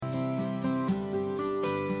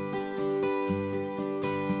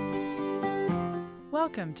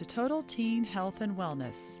Welcome to Total Teen Health and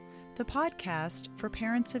Wellness, the podcast for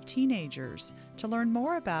parents of teenagers to learn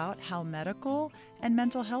more about how medical and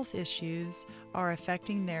mental health issues are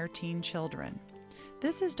affecting their teen children.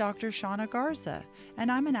 This is Dr. Shauna Garza,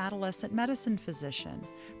 and I'm an adolescent medicine physician,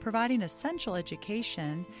 providing essential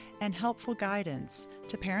education and helpful guidance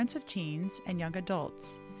to parents of teens and young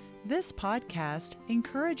adults. This podcast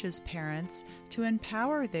encourages parents to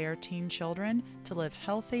empower their teen children to live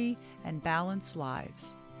healthy and balanced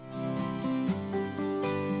lives.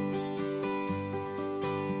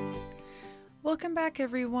 Welcome back,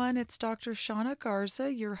 everyone. It's Dr. Shauna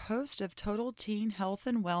Garza, your host of Total Teen Health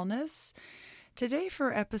and Wellness. Today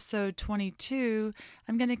for episode 22,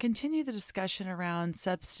 I'm going to continue the discussion around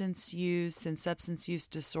substance use and substance use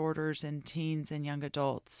disorders in teens and young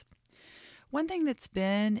adults. One thing that's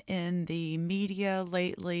been in the media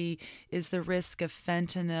lately is the risk of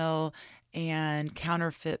fentanyl and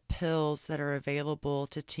counterfeit pills that are available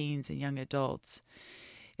to teens and young adults.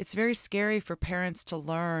 It's very scary for parents to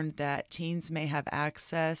learn that teens may have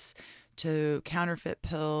access to counterfeit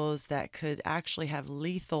pills that could actually have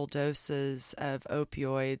lethal doses of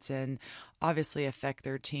opioids and obviously affect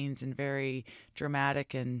their teens in very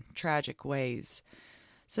dramatic and tragic ways.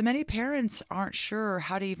 So many parents aren't sure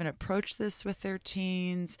how to even approach this with their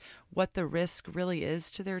teens, what the risk really is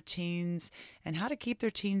to their teens, and how to keep their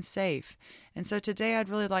teens safe. And so today I'd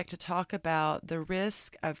really like to talk about the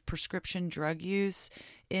risk of prescription drug use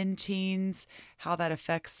in teens, how that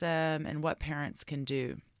affects them, and what parents can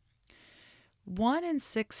do. 1 in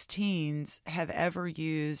 6 teens have ever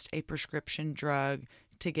used a prescription drug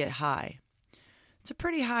to get high. It's a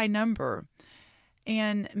pretty high number.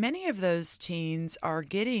 And many of those teens are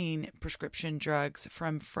getting prescription drugs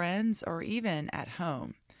from friends or even at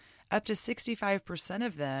home. Up to 65%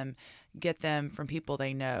 of them get them from people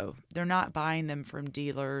they know. They're not buying them from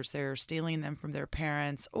dealers. They're stealing them from their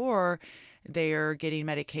parents, or they're getting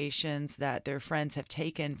medications that their friends have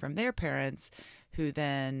taken from their parents who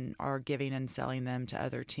then are giving and selling them to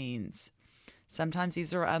other teens. Sometimes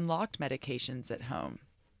these are unlocked medications at home.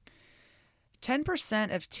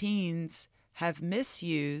 10% of teens have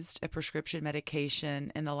misused a prescription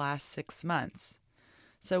medication in the last 6 months.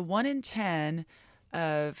 So 1 in 10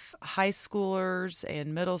 of high schoolers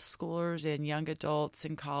and middle schoolers and young adults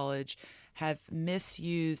in college have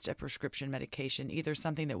misused a prescription medication, either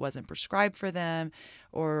something that wasn't prescribed for them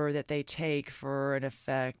or that they take for an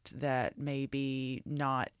effect that may be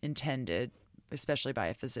not intended, especially by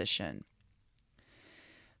a physician.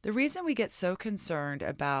 The reason we get so concerned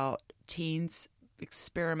about teens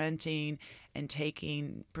experimenting and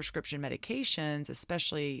taking prescription medications,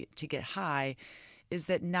 especially to get high, is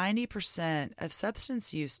that 90% of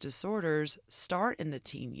substance use disorders start in the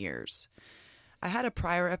teen years. I had a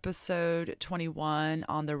prior episode, 21,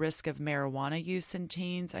 on the risk of marijuana use in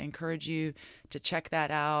teens. I encourage you to check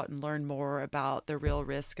that out and learn more about the real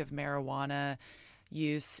risk of marijuana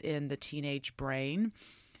use in the teenage brain.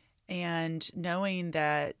 And knowing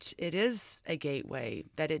that it is a gateway,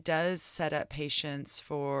 that it does set up patients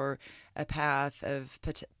for a path of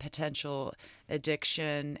potential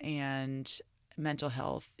addiction and mental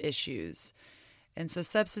health issues. And so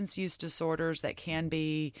substance use disorders that can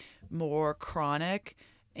be more chronic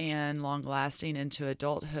and long-lasting into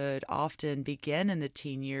adulthood often begin in the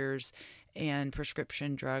teen years, and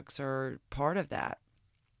prescription drugs are part of that.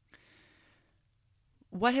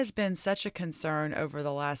 What has been such a concern over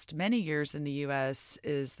the last many years in the U.S.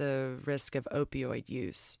 is the risk of opioid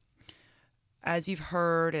use. As you've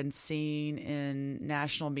heard and seen in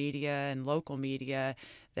national media and local media,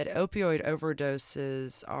 that opioid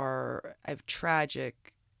overdoses are a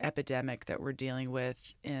tragic epidemic that we're dealing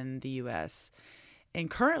with in the U.S.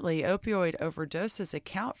 And currently, opioid overdoses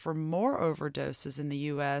account for more overdoses in the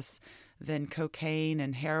U.S. than cocaine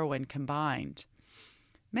and heroin combined.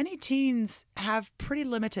 Many teens have pretty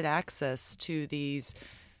limited access to these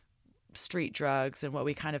street drugs and what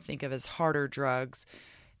we kind of think of as harder drugs.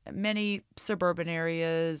 Many suburban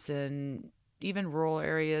areas and even rural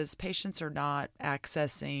areas, patients are not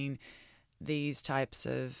accessing these types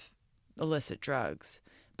of illicit drugs,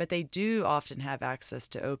 but they do often have access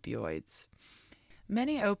to opioids.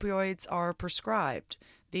 Many opioids are prescribed.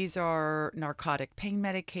 These are narcotic pain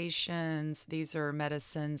medications. These are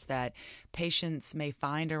medicines that patients may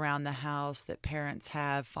find around the house that parents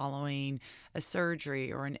have following a surgery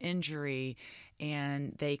or an injury,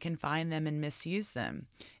 and they can find them and misuse them.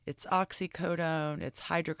 It's oxycodone, it's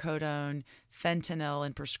hydrocodone, fentanyl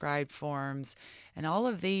in prescribed forms, and all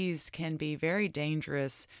of these can be very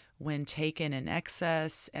dangerous when taken in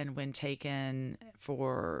excess and when taken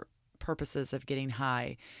for purposes of getting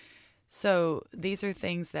high. So these are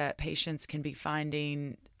things that patients can be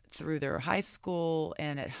finding through their high school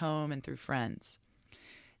and at home and through friends.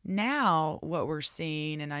 Now, what we're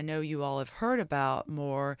seeing, and I know you all have heard about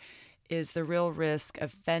more, is the real risk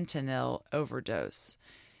of fentanyl overdose.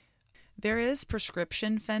 There is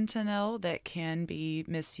prescription fentanyl that can be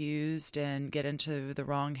misused and get into the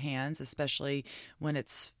wrong hands, especially when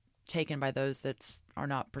it's taken by those that are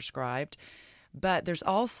not prescribed. But there's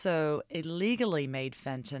also illegally made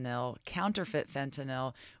fentanyl, counterfeit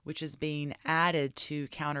fentanyl, which is being added to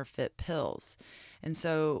counterfeit pills. And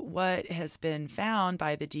so what has been found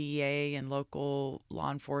by the DEA and local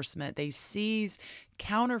law enforcement, they seize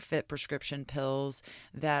counterfeit prescription pills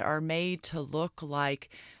that are made to look like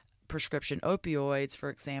prescription opioids, for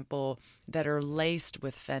example, that are laced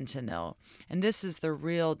with fentanyl. And this is the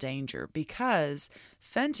real danger because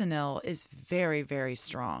fentanyl is very, very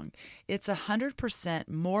strong. It's 100%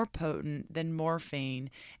 more potent than morphine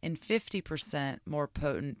and 50% more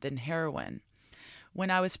potent than heroin. When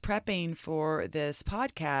I was prepping for this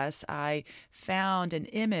podcast, I found an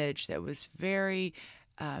image that was very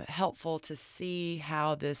helpful to see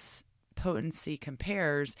how this potency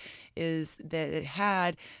compares. Is that it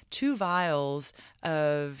had 2 vials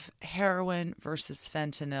of heroin versus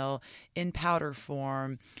fentanyl in powder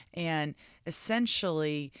form, and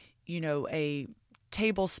essentially, a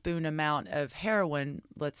tablespoon amount of heroin,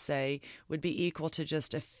 let's say, would be equal to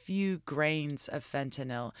just a few grains of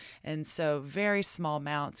fentanyl. And so very small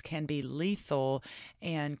amounts can be lethal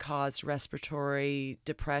and cause respiratory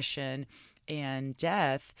depression and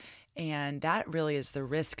death. And that really is the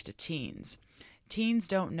risk to teens. Teens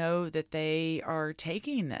don't know that they are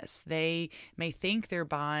taking this. They may think they're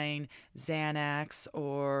buying Xanax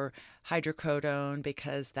or hydrocodone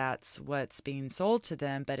because that's what's being sold to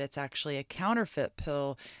them, but it's actually a counterfeit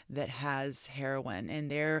pill that has heroin. And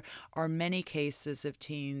there are many cases of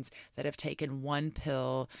teens that have taken one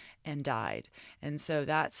pill and died. And so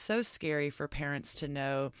that's so scary for parents to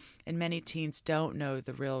know, and many teens don't know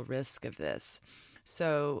the real risk of this.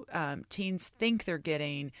 So teens think they're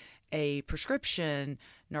getting a prescription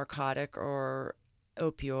narcotic or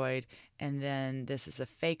opioid, and then this is a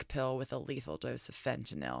fake pill with a lethal dose of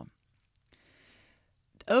fentanyl.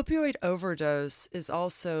 Opioid overdose is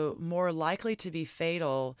also more likely to be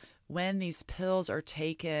fatal when these pills are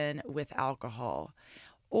taken with alcohol,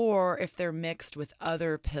 or if they're mixed with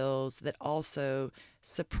other pills that also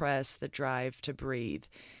suppress the drive to breathe.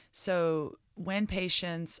 So when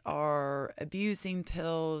patients are abusing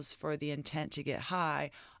pills for the intent to get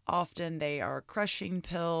high, often they are crushing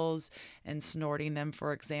pills and snorting them,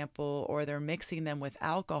 for example, or they're mixing them with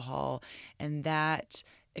alcohol, and that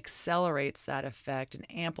accelerates that effect and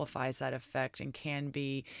amplifies that effect and can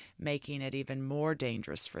be making it even more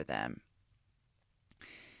dangerous for them.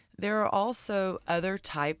 There are also other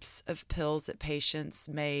types of pills that patients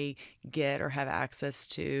may get or have access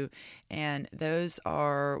to, and those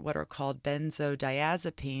are what are called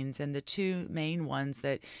benzodiazepines. And the 2 main ones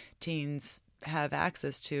that teens have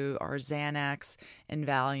access to are Xanax and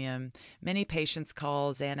Valium. Many patients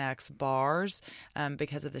call Xanax bars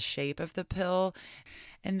because of the shape of the pill,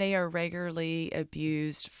 and they are regularly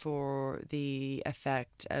abused for the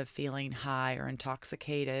effect of feeling high or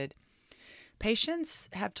intoxicated. Patients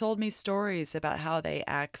have told me stories about how they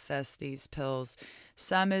access these pills.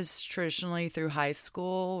 Some is traditionally through high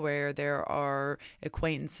school, where there are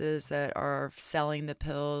acquaintances that are selling the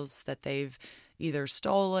pills that they've either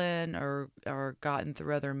stolen or gotten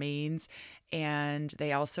through other means. And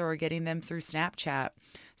they also are getting them through Snapchat.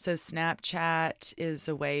 So Snapchat is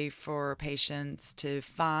a way for patients to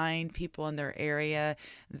find people in their area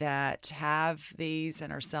that have these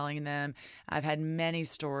and are selling them. I've had many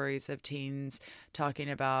stories of teens talking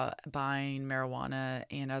about buying marijuana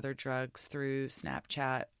and other drugs through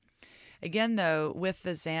Snapchat. Again, though, with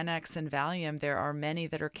the Xanax and Valium, there are many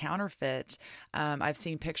that are counterfeit. I've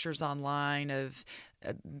seen pictures online of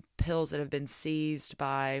pills that have been seized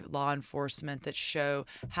by law enforcement that show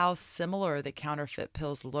how similar the counterfeit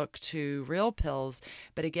pills look to real pills.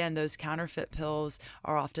 But again, those counterfeit pills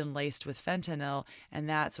are often laced with fentanyl, and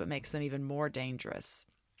that's what makes them even more dangerous.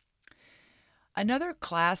 Another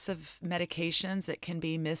class of medications that can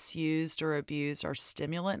be misused or abused are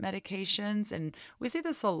stimulant medications, and we see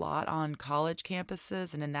this a lot on college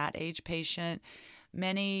campuses and in that age patient.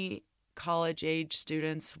 Many college-age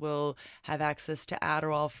students will have access to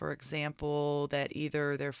Adderall, for example, that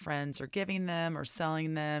either their friends are giving them or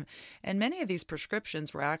selling them, and many of these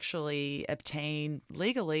prescriptions were actually obtained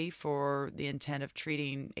legally for the intent of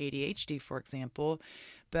treating ADHD, for example.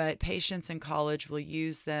 but patients in college will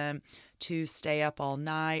use them to stay up all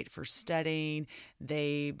night for studying.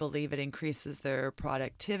 They believe it increases their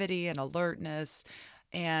productivity and alertness.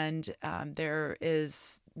 And there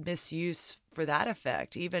is misuse for that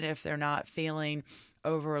effect. Even if they're not feeling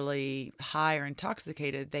overly high or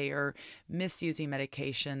intoxicated, they are misusing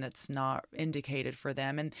medication that's not indicated for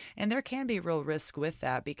them. And there can be real risk with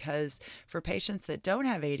that, because for patients that don't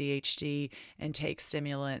have ADHD and take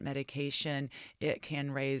stimulant medication, it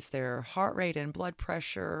can raise their heart rate and blood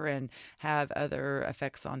pressure and have other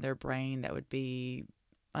effects on their brain that would be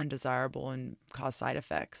undesirable and cause side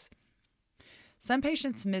effects. Some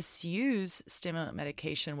patients misuse stimulant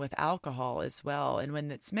medication with alcohol as well. And when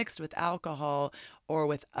it's mixed with alcohol or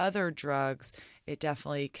with other drugs, it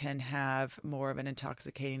definitely can have more of an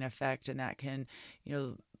intoxicating effect. And that can,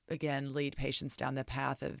 again, lead patients down the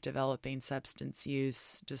path of developing substance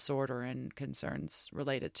use disorder and concerns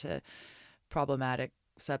related to problematic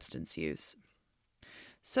substance use.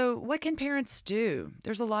 So what can parents do?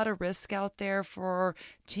 There's a lot of risk out there for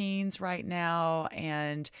teens right now,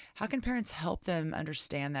 and how can parents help them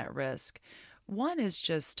understand that risk? One is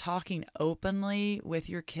just talking openly with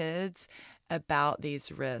your kids about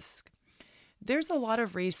these risks. There's a lot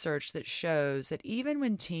of research that shows that even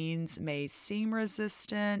when teens may seem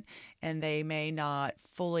resistant and they may not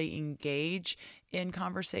fully engage in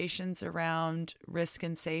conversations around risk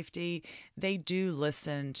and safety, they do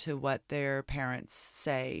listen to what their parents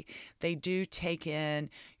say. They do take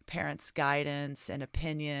in parents' guidance and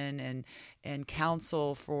opinion and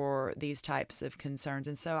counsel for these types of concerns.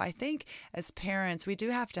 And so I think as parents, we do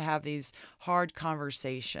have to have these hard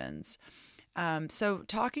conversations. So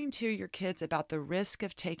talking to your kids about the risk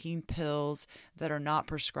of taking pills that are not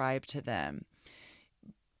prescribed to them.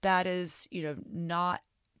 That is, not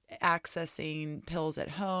accessing pills at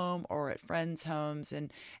home or at friends' homes,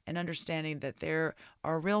 and understanding that there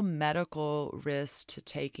are real medical risks to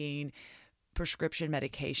taking prescription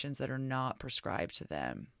medications that are not prescribed to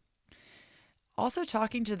them. Also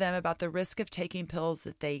talking to them about the risk of taking pills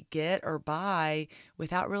that they get or buy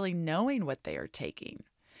without really knowing what they are taking.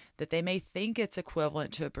 That they may think it's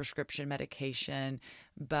equivalent to a prescription medication,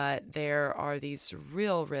 but there are these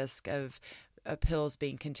real risks of pills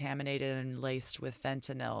being contaminated and laced with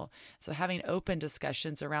fentanyl. So having open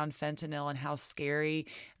discussions around fentanyl and how scary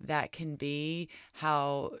that can be,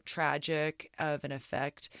 how tragic of an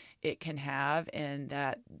effect it can have, and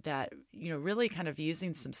that really kind of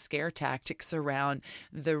using some scare tactics around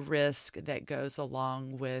the risk that goes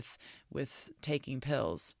along with taking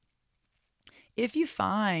pills. If you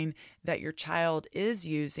find that your child is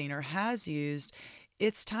using or has used,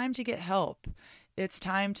 it's time to get help. It's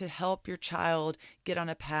time to help your child get on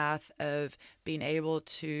a path of being able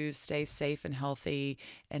to stay safe and healthy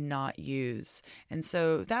and not use. And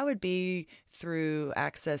so that would be through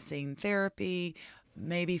accessing therapy,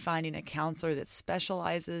 maybe finding a counselor that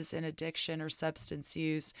specializes in addiction or substance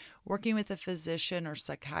use, working with a physician or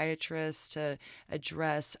psychiatrist to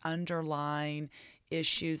address underlying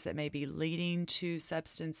issues that may be leading to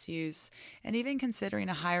substance use, and even considering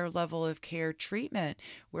a higher level of care treatment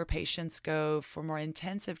where patients go for more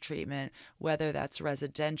intensive treatment, whether that's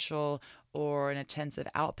residential or an intensive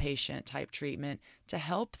outpatient type treatment, to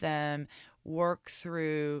help them work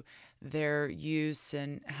through their use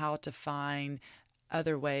and how to find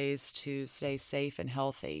other ways to stay safe and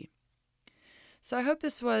healthy. So I hope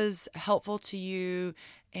this was helpful to you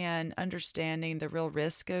and understanding the real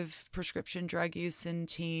risk of prescription drug use in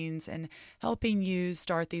teens and helping you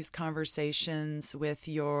start these conversations with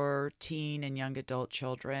your teen and young adult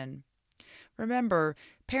children. Remember,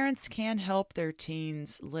 parents can help their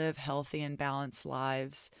teens live healthy and balanced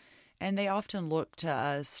lives, and they often look to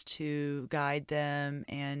us to guide them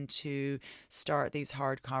and to start these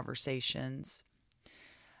hard conversations.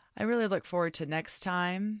 I really look forward to next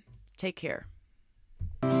time. Take care.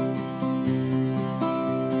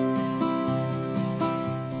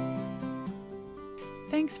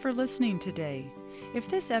 Thanks for listening today. If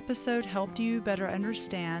this episode helped you better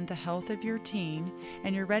understand the health of your teen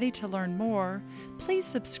and you're ready to learn more, please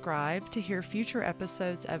subscribe to hear future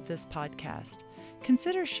episodes of this podcast.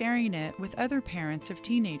 Consider sharing it with other parents of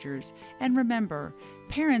teenagers, and remember,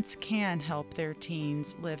 parents can help their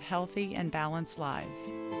teens live healthy and balanced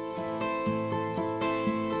lives.